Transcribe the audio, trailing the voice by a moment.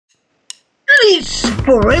It's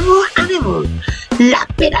forever and ever. La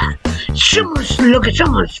Pera. Somos lo que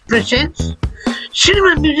somos. Presents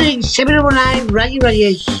Cinema Music 7 Live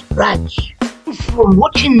RAYIRAJESHRAJ. For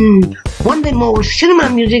watching one day more Cinema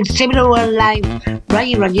Music 7 Live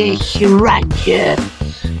RAYIRAJESHRAJ.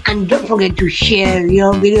 And don't forget to share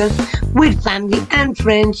your videos with family and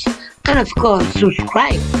friends, and of course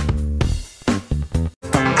subscribe.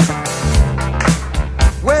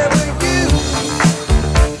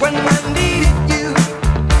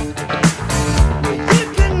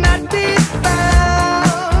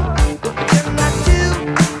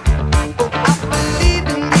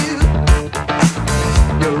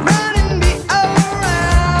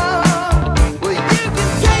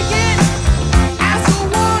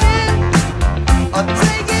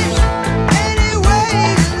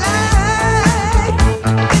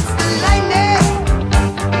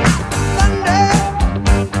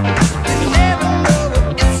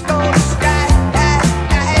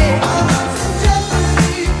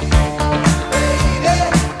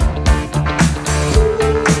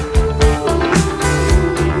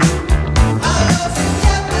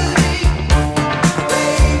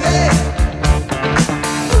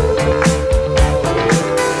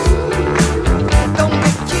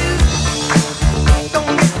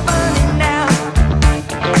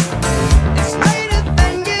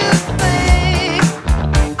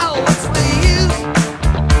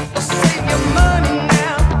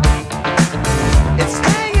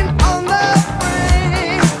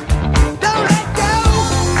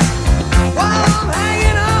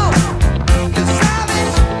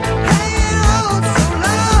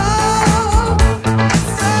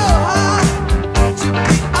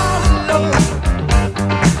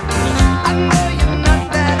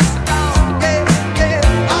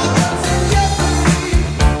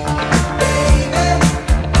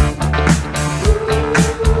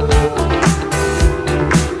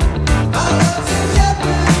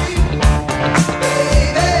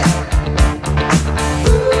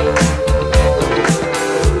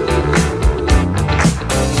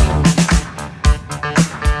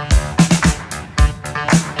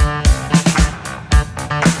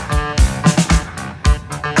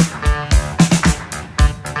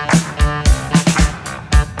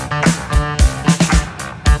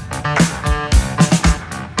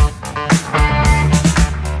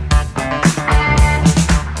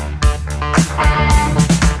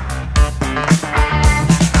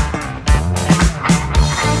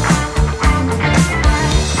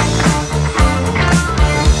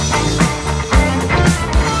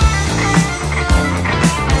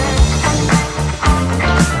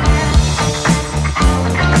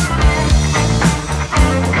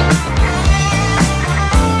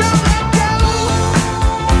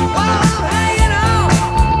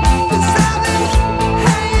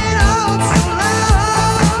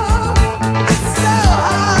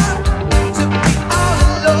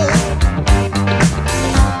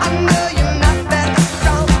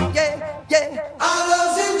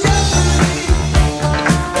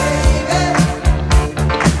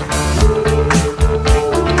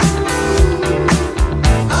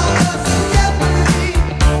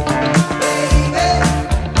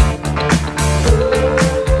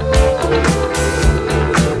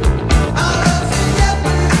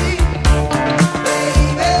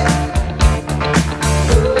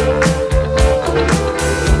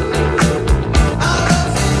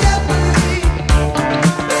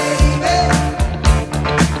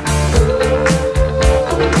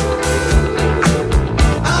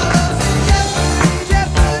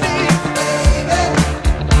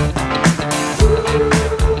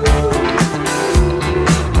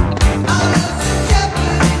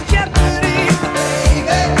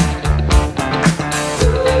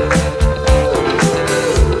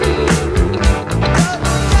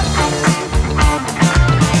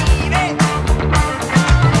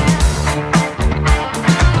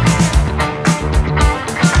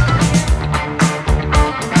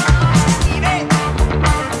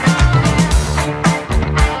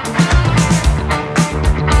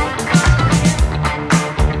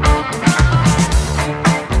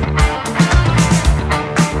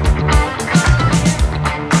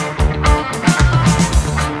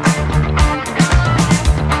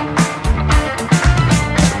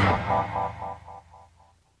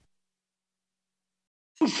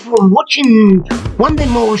 For watching one day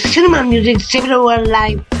more Cinema Music 7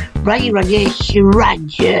 Live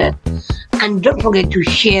RAYIRAJESHRAJ. And don't forget to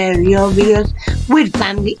share your videos with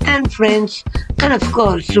family and friends, and of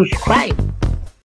course subscribe.